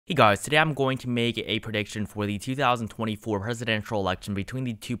Hey guys, today I'm going to make a prediction for the 2024 presidential election between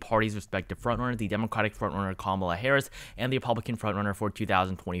the two parties' respective frontrunner, the Democratic frontrunner Kamala Harris and the Republican frontrunner for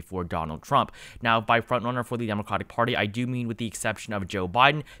 2024 Donald Trump. Now, by frontrunner for the Democratic Party, I do mean with the exception of Joe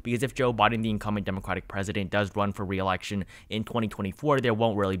Biden, because if Joe Biden, the incumbent Democratic president, does run for re-election in 2024, there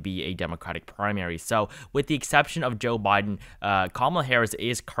won't really be a Democratic primary. So, with the exception of Joe Biden, Kamala Harris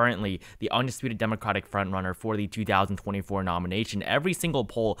is currently the undisputed Democratic frontrunner for the 2024 nomination. Every single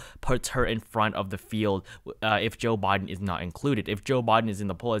poll puts her in front of the field if Joe Biden is not included. If Joe Biden is in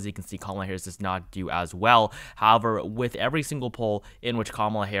the poll, as you can see, Kamala Harris does not do as well. However, with every single poll in which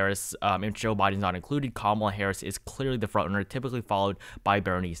Kamala Harris, if Joe Biden is not included, Kamala Harris is clearly the frontrunner, typically followed by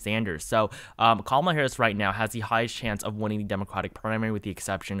Bernie Sanders. So Kamala Harris right now has the highest chance of winning the Democratic primary with the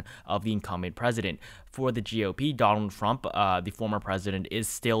exception of the incumbent president. For the GOP, Donald Trump, the former president, is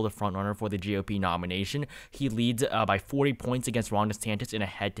still the frontrunner for the GOP nomination. He leads by 40 points against Ron DeSantis in a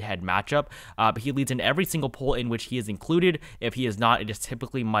head-to-head matchup. He leads in every single poll in which he is included. If he is not, it is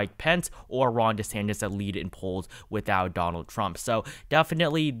typically Mike Pence or Ron DeSantis that lead in polls without Donald Trump. So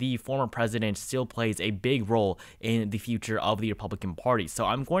definitely the former president still plays a big role in the future of the Republican Party. So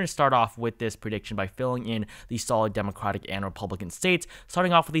I'm going to start off with this prediction by filling in the solid Democratic and Republican states,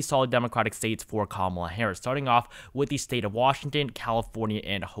 starting off with the solid Democratic states for Kamala Harris, starting off with the state of Washington, California,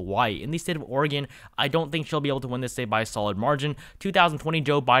 and Hawaii. In the state of Oregon, I don't think she'll be able to win this state by a solid margin. 2020,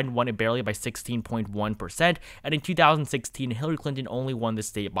 Joe Biden won it barely by 16.1%, and in 2016, Hillary Clinton only won the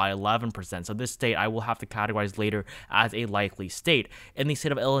state by 11%. So this state I will have to categorize later as a likely state. In the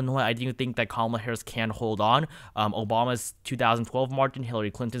state of Illinois, I do think that Kamala Harris can hold on. Obama's 2012 margin,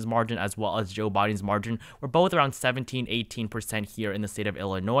 Hillary Clinton's margin, as well as Joe Biden's margin were both around 17-18% here in the state of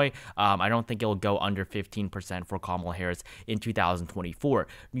Illinois. I don't think it will go under 15% for Kamala Harris in 2024.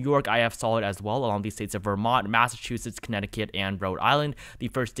 New York, I have solid as well, along the states of Vermont, Massachusetts, Connecticut, and Rhode Island. The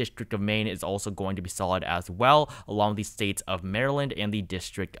 1st District of Maine is also going to be solid as well, along the states of Maryland and the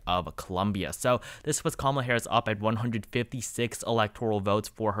District of Columbia. So this puts Kamala Harris up at 156 electoral votes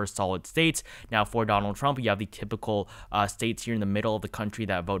for her solid states. Now for Donald Trump, you have the typical states here in the middle of the country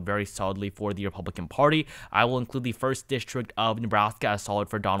that vote very solidly for the Republican Party. I will include the 1st District of Nebraska as solid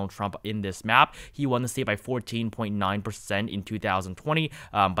for Donald Trump in this map. He won the state by 14.9% in 2020,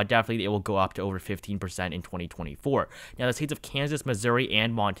 but definitely it will go up to over 15% in 2024. Now, the states of Kansas, Missouri,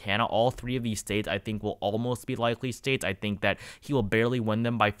 and Montana, all three of these states I think will almost be likely states. I think that he will barely win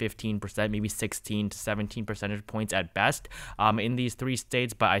them by 15%, maybe 16 to 17 percentage points at best in these three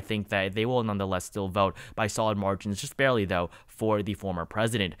states, but I think that they will nonetheless still vote by solid margins, just barely though, for the former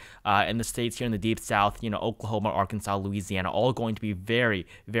president. And the states here in the Deep South, Oklahoma, Arkansas, Louisiana, all going to be very,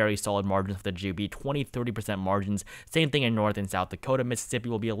 very solid margins for the GOP, 20-30% margins. Same thing in North and South Dakota. Mississippi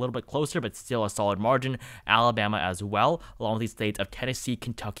will be a little bit closer, but still a solid margin. Alabama as well, along with the states of Tennessee,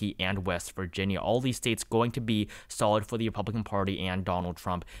 Kentucky, and West Virginia. All these states going to be solid for the Republican Party and Donald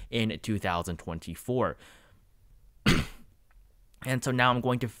Trump in 2024. And so now I'm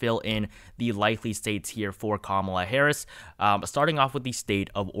going to fill in the likely states here for Kamala Harris, starting off with the state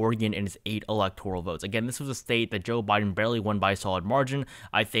of Oregon and its 8 electoral votes. Again, this was a state that Joe Biden barely won by a solid margin.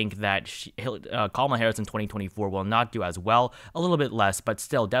 I think that Kamala Harris in 2024 will not do as well, a little bit less, but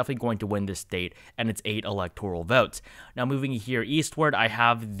still definitely going to win this state and its 8 electoral votes. Now moving here eastward, I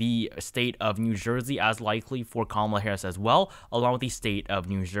have the state of New Jersey as likely for Kamala Harris as well, along with the state of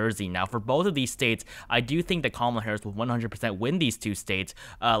New Jersey. Now for both of these states, I do think that Kamala Harris will 100% win these two states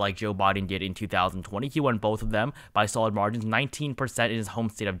like Joe Biden did in 2020. He won both of them by solid margins, 19% in his home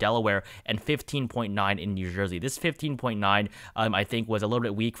state of Delaware and 15.9% in New Jersey. This 15.9% I think was a little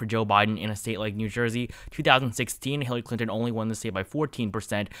bit weak for Joe Biden in a state like New Jersey. 2016, Hillary Clinton only won the state by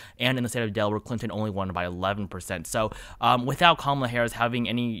 14%, and in the state of Delaware, Clinton only won by 11%. So without Kamala Harris having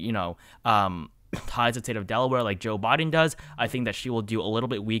any, ties to the state of Delaware like Joe Biden does, I think that she will do a little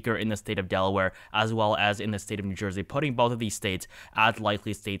bit weaker in the state of Delaware as well as in the state of New Jersey, putting both of these states as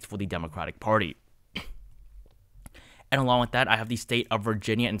likely states for the Democratic Party. And along with that, I have the state of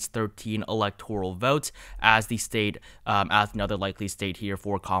Virginia and its 13 electoral votes as the state, as another likely state here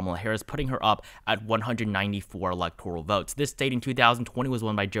for Kamala Harris, putting her up at 194 electoral votes. This state in 2020 was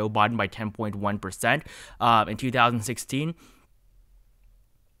won by Joe Biden by 10.1%. In 2016,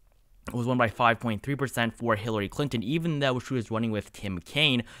 was won by 5.3% for Hillary Clinton, even though she was running with Tim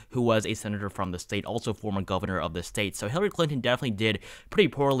Kaine, who was a senator from the state, also former governor of the state. So Hillary Clinton definitely did pretty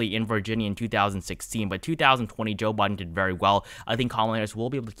poorly in Virginia in 2016, but 2020, Joe Biden did very well. I think Kamala Harris will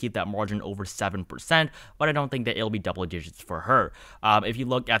be able to keep that margin over 7%, but I don't think that it'll be double digits for her. If you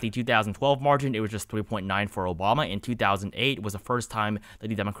look at the 2012 margin, it was just 3.9 for Obama. In 2008, was the first time that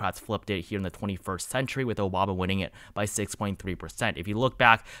the Democrats flipped it here in the 21st century, with Obama winning it by 6.3%. If you look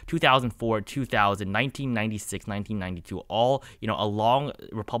back, 2004, 2000, 1996, 1992, all, a long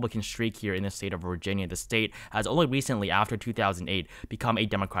Republican streak here in the state of Virginia. The state has only recently, after 2008, become a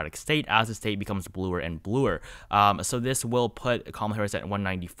Democratic state as the state becomes bluer and bluer. So this will put Kamala Harris at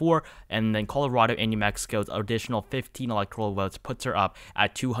 194, and then Colorado and New Mexico's additional 15 electoral votes puts her up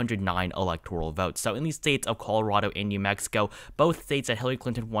at 209 electoral votes. So in these states of Colorado and New Mexico, both states that Hillary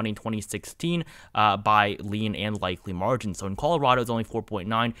Clinton won in 2016 by lean and likely margins. So in Colorado, it's only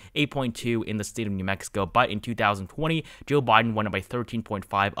 4.9, 8.2 in the state of New Mexico, but in 2020, Joe Biden won it by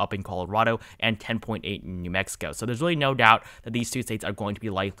 13.5 up in Colorado and 10.8 in New Mexico. So there's really no doubt that these two states are going to be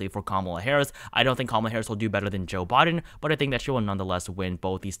likely for Kamala Harris. I don't think Kamala Harris will do better than Joe Biden, but I think that she will nonetheless win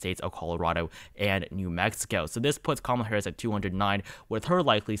both these states of Colorado and New Mexico. So this puts Kamala Harris at 209 with her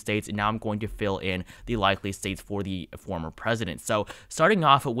likely states, and now I'm going to fill in the likely states for the former president. So starting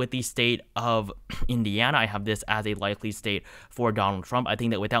off with the state of Indiana, I have this as a likely state for Donald Trump. I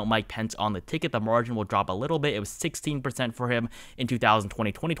think that without Mike Pence on the ticket, the margin will drop a little bit. It was 16% for him in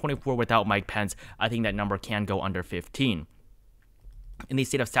 2020. 2024 without Mike Pence, I think that number can go under 15. In the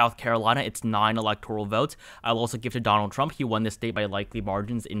state of South Carolina, it's 9 electoral votes. I'll also give to Donald Trump. He won this state by likely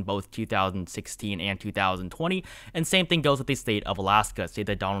margins in both 2016 and 2020. And same thing goes with the state of Alaska, a state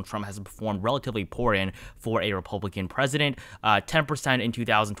that Donald Trump has performed relatively poor in for a Republican president. 10% in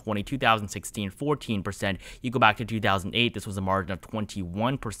 2020, 2016, 14%. You go back to 2008, this was a margin of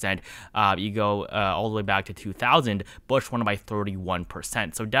 21%. You go all the way back to 2000, Bush won by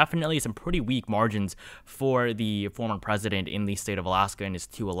 31%. So definitely some pretty weak margins for the former president in the state of Alaska in his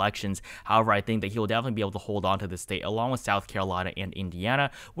 2 elections. However, I think that he will definitely be able to hold on to the state along with South Carolina and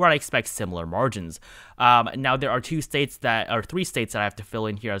Indiana, where I expect similar margins. Now, there are 3 states that I have to fill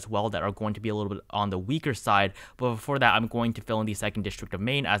in here as well that are going to be a little bit on the weaker side. But before that, I'm going to fill in the 2nd District of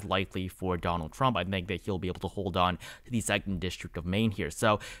Maine as likely for Donald Trump. I think that he'll be able to hold on to the 2nd District of Maine here.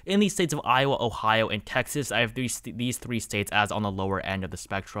 So in these states of Iowa, Ohio, and Texas, I have these 3 states as on the lower end of the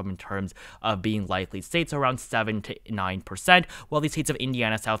spectrum in terms of being likely states, around 7 to 9%, while these states of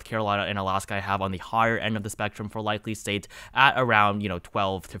Indiana, South Carolina, and Alaska I have on the higher end of the spectrum for likely states at around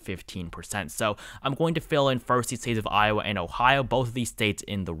 12 to 15%. So I'm going to fill in first the states of Iowa and Ohio, both of these states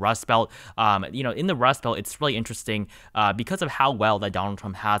in the Rust Belt. In the Rust Belt, it's really interesting because of how well that Donald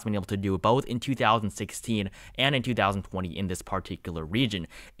Trump has been able to do both in 2016 and in 2020 in this particular region.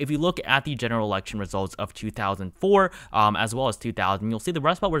 If you look at the general election results of 2004 as well as 2000, you'll see the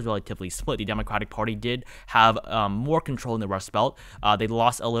Rust Belt was relatively split. The Democratic Party did have more control in the Rust Belt. They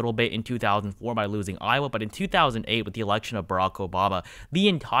lost a little bit in 2004 by losing Iowa, but in 2008, with the election of Barack Obama, the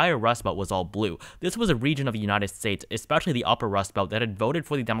entire Rust Belt was all blue. This was a region of the United States, especially the upper Rust Belt, that had voted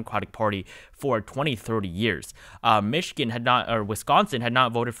for the Democratic Party for 20, 30 years. Wisconsin had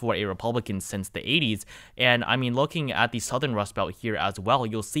not voted for a Republican since the 80s, and I mean, looking at the southern Rust Belt here as well,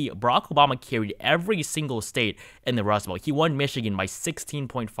 you'll see Barack Obama carried every single state in the Rust Belt. He won Michigan by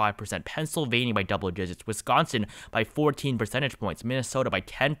 16.5%, Pennsylvania by double digits, Wisconsin by 14 percentage points, Minnesota by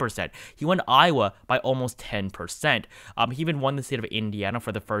 10%. He won Iowa by almost 10%. He even won the state of Indiana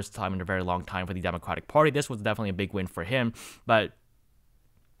for the first time in a very long time for the Democratic Party. This was definitely a big win for him, but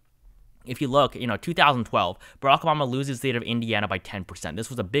if you look, 2012, Barack Obama loses the state of Indiana by 10%. This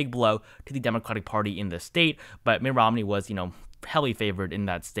was a big blow to the Democratic Party in the state, but Mitt Romney was, heavily favored in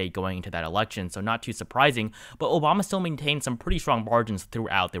that state going into that election, so not too surprising, but Obama still maintained some pretty strong margins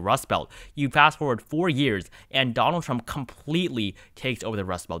throughout the Rust Belt. You fast forward 4 years, and Donald Trump completely takes over the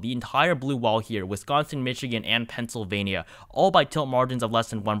Rust Belt. The entire blue wall here, Wisconsin, Michigan, and Pennsylvania, all by tilt margins of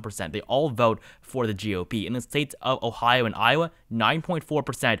less than 1%. They all vote for the GOP. In the states of Ohio and Iowa,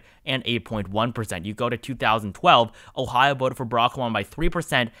 9.4% and 8.1%. You go to 2012, Ohio voted for Barack Obama by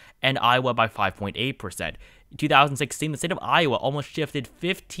 3% and Iowa by 5.8%. In 2016, the state of Iowa almost shifted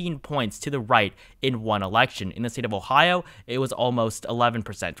 15 points to the right in one election. In the state of Ohio, it was almost 11%,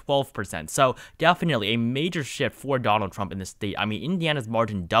 12%. So definitely a major shift for Donald Trump in the state. I mean, Indiana's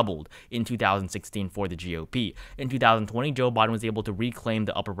margin doubled in 2016 for the GOP. In 2020, Joe Biden was able to reclaim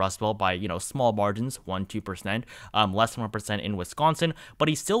the upper Rust Belt by, small margins, 1-2%, less than 1% in Wisconsin, but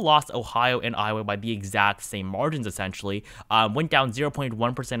he still lost Ohio and Iowa by the exact same margins, essentially. Went down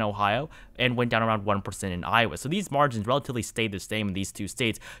 0.1% in Ohio and went down around 1% in Iowa. Iowa. So these margins relatively stayed the same in these two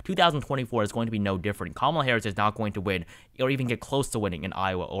states. 2024 is going to be no different. Kamala Harris is not going to win or even get close to winning in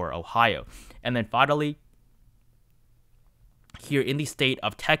Iowa or Ohio. And then finally, here in the state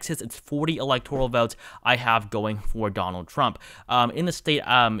of Texas, it's 40 electoral votes I have going for Donald Trump. In the state,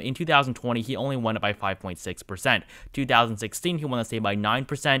 in 2020, he only won it by 5.6%. 2016, he won the state by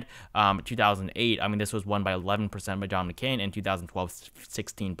 9%. 2008, I mean, this was won by 11% by John McCain, and 2012,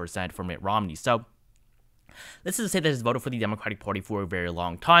 16% for Mitt Romney. So this is a state that has voted for the Democratic Party for a very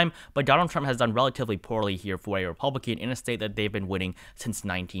long time, but Donald Trump has done relatively poorly here for a Republican in a state that they've been winning since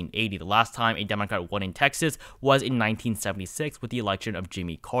 1980. The last time a Democrat won in Texas was in 1976 with the election of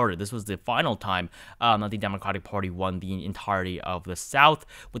Jimmy Carter. This was the final time that the Democratic Party won the entirety of the South,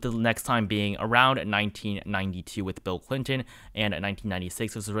 with the next time being around 1992 with Bill Clinton, and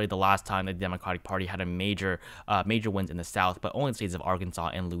 1996 was really the last time that the Democratic Party had a major wins in the South, but only in the states of Arkansas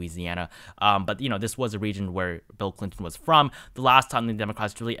and Louisiana. But, you know, this was a region where Bill Clinton was from. The last time the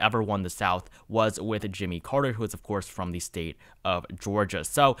Democrats really ever won the South was with Jimmy Carter, who is, of course, from the state of Georgia.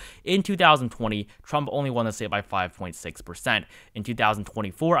 So in 2020, Trump only won the state by 5.6%. In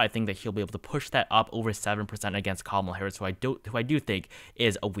 2024, I think that he'll be able to push that up over 7% against Kamala Harris, who I do think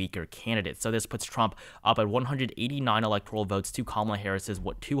is a weaker candidate. So this puts Trump up at 189 electoral votes to Kamala Harris's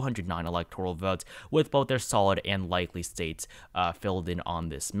 209 electoral votes, with both their solid and likely states filled in on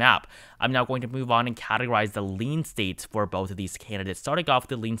this map. I'm now going to move on and categorize the lean states for both of these candidates. Starting off with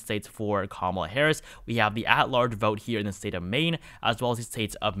the lean states for Kamala Harris, we have the at-large vote here in the state of Maine, as well as the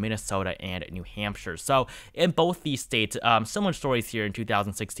states of Minnesota and New Hampshire. So in both these states, similar stories here in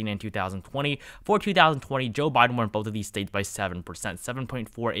 2016 and 2020. For 2020, Joe Biden won both of these states by 7%,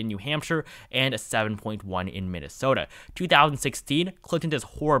 7.4 in New Hampshire and 7.1 in Minnesota. 2016, Clinton does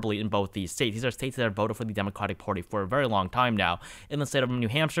horribly in both these states. These are states that have voted for the Democratic Party for a very long time now. In the state of New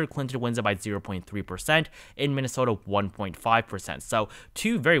Hampshire, Clinton wins it by 0.3%. In Minnesota, 1.5%. So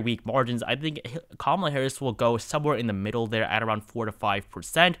two very weak margins. I think Kamala Harris will go somewhere in the middle there at around 4 to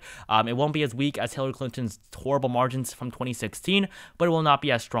 5%. It won't be as weak as Hillary Clinton's horrible margins from 2016, but it will not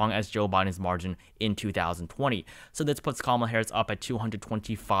be as strong as Joe Biden's margin in 2020. So this puts Kamala Harris up at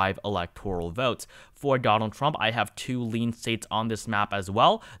 225 electoral votes. For Donald Trump, I have two lean states on this map as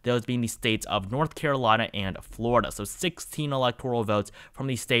well, those being the states of North Carolina and Florida. So 16 electoral votes from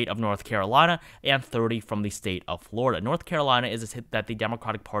the state of North Carolina and 30 from the state of Florida. North Carolina is a state that the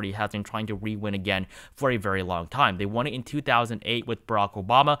Democratic Party has been trying to re-win again for a very long time. They won it in 2008 with Barack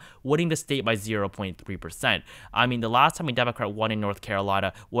Obama, winning the state by 0.3%. I mean, the last time a Democrat won in North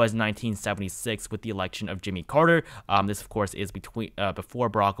Carolina was 1976 with the election of Jimmy Carter. This, of course, is before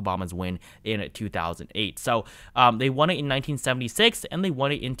Barack Obama's win in 2008. So they won it in 1976 and they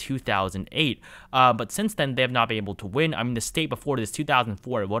won it in 2008. But since then, they have not been able to win. I mean, the state before this,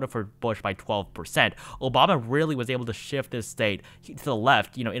 2004, voted for Bush by 12%. Obama really was able to shift this state to the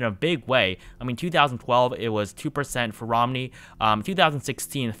left, you know, in a big way. I mean, 2012, it was 2% for Romney.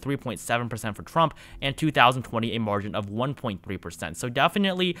 2016, 3.7% for Trump. And 2020, a margin of 1.3%. So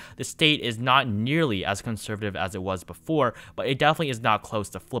definitely, the state is not nearly as conservative as it was before, but it definitely is not close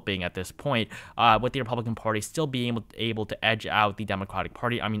to flipping at this point, with the Republican Party still being able to edge out the Democratic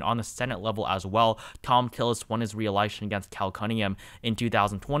Party. I mean, on the Senate level as well, Tom Tillis won his re-election against Cal Cunningham in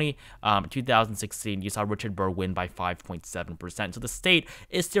 2020. 2016, you saw Richard Burr win by 5.7%. So the state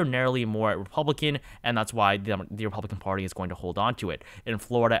is still narrowly more Republican, and that's why the Republican Party is going to hold on to it. In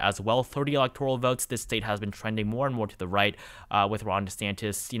Florida as well, 30 electoral votes. This state has been trending more and more to the right, with Ron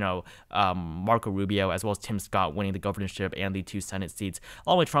DeSantis, Marco Rubio, as well as Tim Scott winning the governorship and the 2 Senate seats,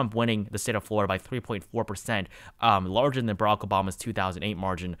 along with Trump winning the state of Florida by 3.4%, larger than Barack Obama's 2008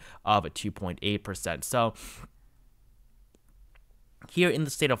 margin of 2.8%. So here in the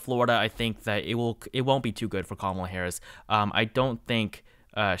state of Florida, I think that it won't be too good for Kamala Harris. I don't think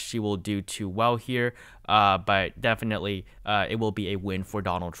she will do too well here, but definitely it will be a win for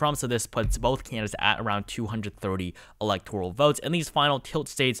Donald Trump. So this puts both candidates at around 230 electoral votes, and these final tilt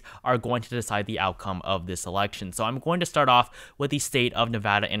states are going to decide the outcome of this election. So I'm going to start off with the state of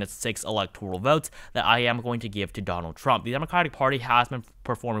Nevada and its 6 electoral votes that I am going to give to Donald Trump. The Democratic Party has been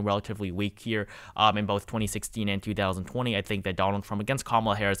performing relatively weak here in both 2016 and 2020. I think that Donald Trump against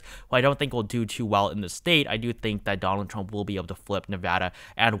Kamala Harris, who I don't think will do too well in the state, I do think that Donald Trump will be able to flip Nevada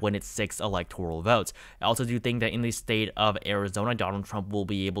and win its 6 electoral votes. I also do think that in the state of Arizona, Donald Trump will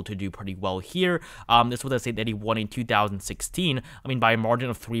be able to do pretty well here. This was a state that he won in 2016, by a margin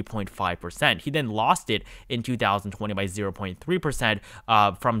of 3.5%. He then lost it in 2020 by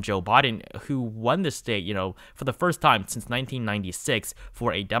 0.3% from Joe Biden, who won the state, for the first time since 1996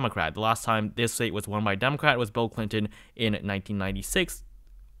 for a Democrat. The last time this state was won by a Democrat was Bill Clinton in 1996.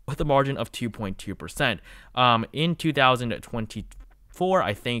 with a margin of 2.2%. In 2024,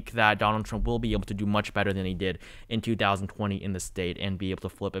 I think that Donald Trump will be able to do much better than he did in 2020 in the state and be able to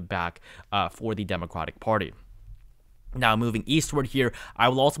flip it back for the Democratic Party. Now, moving eastward here, I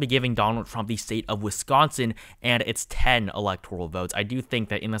will also be giving Donald Trump the state of Wisconsin and its 10 electoral votes. I do think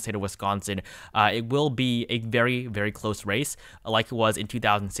that in the state of Wisconsin, it will be a very, very close race like it was in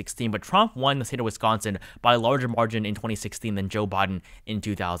 2016. But Trump won the state of Wisconsin by a larger margin in 2016 than Joe Biden in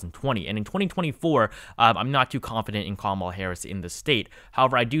 2020. And in 2024, I'm not too confident in Kamala Harris in the state.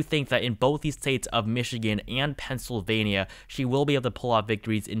 However, I do think that in both these states of Michigan and Pennsylvania, she will be able to pull off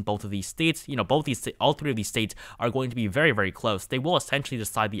victories in both of these states. You know, all three of these states are going to be very, very close. They will essentially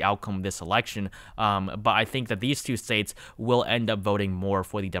decide the outcome of this election, but I think that these two states will end up voting more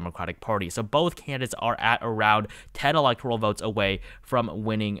for the Democratic Party. So both candidates are at around 10 electoral votes away from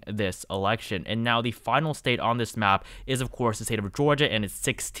winning this election. And now the final state on this map is, of course, the state of Georgia and its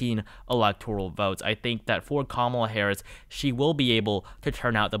 16 electoral votes. I think that for Kamala Harris, she will be able to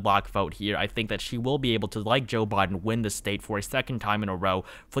turn out the black vote here. I think that she will be able to, like Joe Biden, win the state for a second time in a row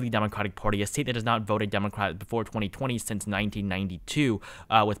for the Democratic Party, a state that has not voted Democrat before 2020 since 1992,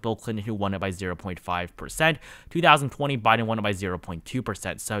 with Bill Clinton, who won it by 0.5%. 2020, Biden won it by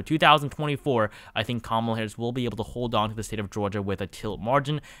 0.2%. So 2024, I think Kamala Harris will be able to hold on to the state of Georgia with a tilt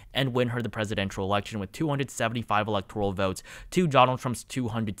margin and win her the presidential election with 275 electoral votes to Donald Trump's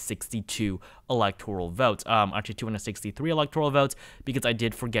 262 electoral votes. Actually 263 electoral votes, because I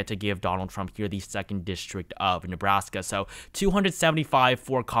did forget to give Donald Trump here the 2nd District of Nebraska. So 275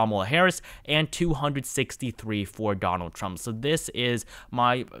 for Kamala Harris and 263 for Donald Trump. So this is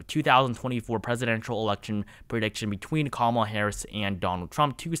my 2024 presidential election prediction between Kamala Harris and Donald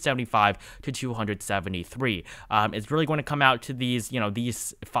Trump, 275 to 273. It's really going to come out to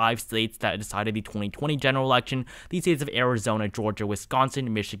these 5 states that decided the 2020 general election. These states of Arizona, Georgia,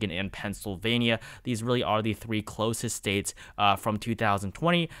 Wisconsin, Michigan, and Pennsylvania. These really are the 3 closest states from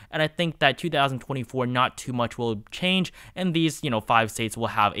 2020, and I think that 2024, not too much will change, and these 5 states will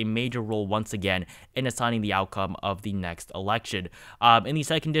have a major role once again in assigning the outcome of the next election. In the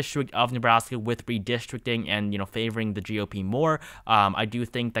 2nd District of Nebraska, with redistricting and favoring the GOP more, I do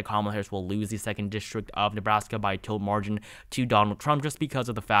think that Kamala Harris will lose the 2nd District of Nebraska by a tilt margin to Donald Trump, just because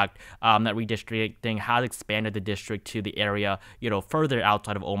of the fact that redistricting has expanded the district to the area further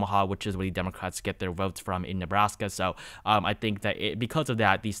outside of Omaha, which is where the Democrats get their votes from in Nebraska. So I think that because of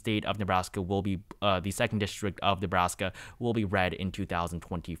that, the state of Nebraska will be the 2nd District of Nebraska will be red in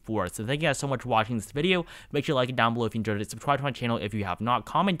 2024. So thank you guys so much for watching this video. Make sure to like it down below if you enjoyed it. Subscribe to my channel if you have not.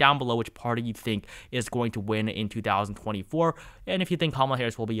 Comment down below which party you think is going to win in 2024, and if you think Kamala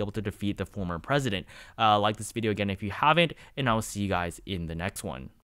Harris will be able to defeat the former president. Like this video again if you haven't, and I will see you guys in the next one.